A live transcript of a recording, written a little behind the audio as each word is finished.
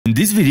In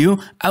this video,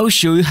 I will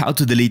show you how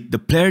to delete the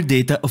player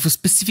data of a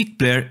specific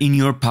player in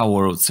your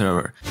Palworld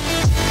server.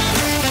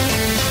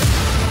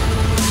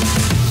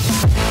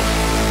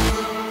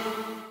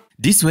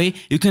 This way,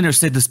 you can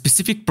reset the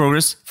specific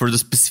progress for the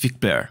specific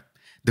player.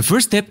 The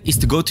first step is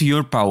to go to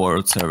your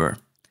Palworld server.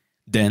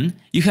 Then,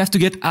 you have to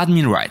get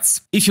admin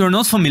rights. If you're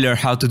not familiar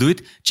how to do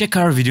it, check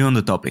our video on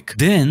the topic.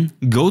 Then,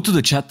 go to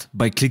the chat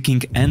by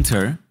clicking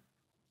enter,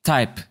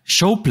 type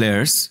show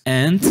players,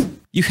 and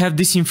you have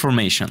this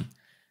information.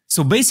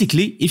 So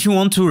basically, if you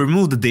want to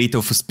remove the data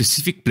of a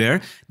specific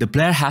player, the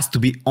player has to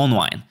be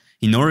online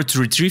in order to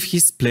retrieve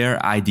his player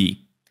ID.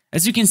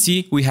 As you can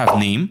see, we have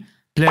name,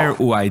 player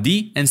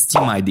UID and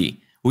Steam ID.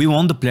 We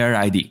want the player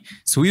ID.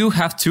 So we will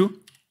have to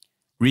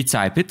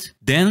retype it.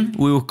 Then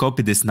we will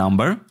copy this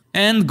number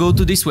and go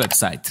to this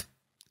website.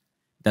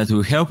 That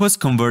will help us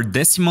convert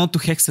decimal to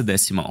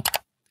hexadecimal.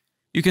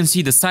 You can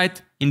see the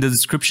site in the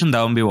description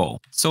down below.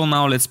 So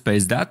now let's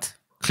paste that,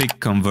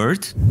 click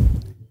convert,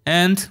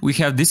 and we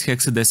have this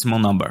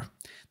hexadecimal number.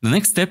 The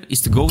next step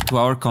is to go to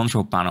our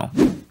control panel.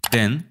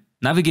 Then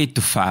navigate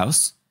to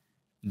files,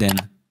 then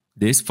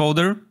this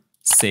folder,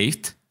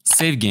 saved,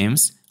 save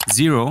games,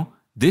 0,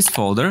 this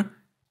folder,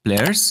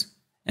 players,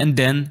 and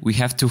then we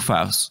have two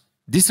files.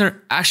 These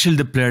are actually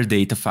the player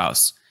data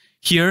files.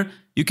 Here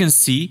you can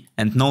see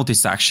and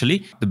notice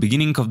actually the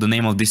beginning of the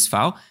name of this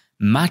file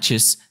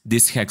matches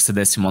this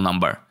hexadecimal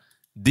number.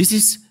 This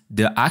is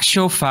the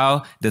actual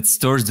file that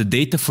stores the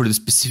data for the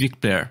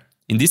specific player,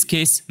 in this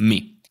case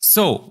me.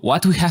 So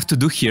what we have to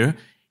do here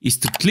is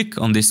to click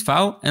on this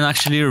file and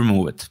actually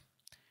remove it.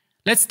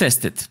 Let's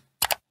test it.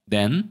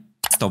 Then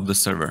stop the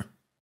server.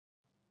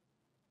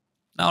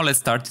 Now let's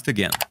start it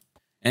again.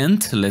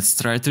 And let's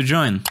try to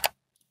join.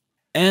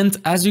 And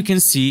as you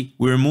can see,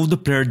 we removed the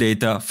player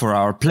data for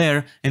our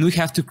player and we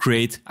have to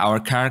create our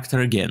character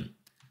again.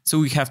 So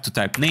we have to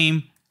type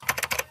name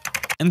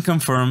and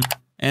confirm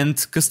and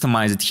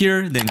customize it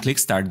here, then click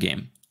start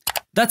game.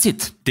 That's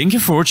it. Thank you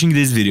for watching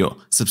this video.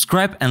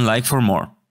 Subscribe and like for more.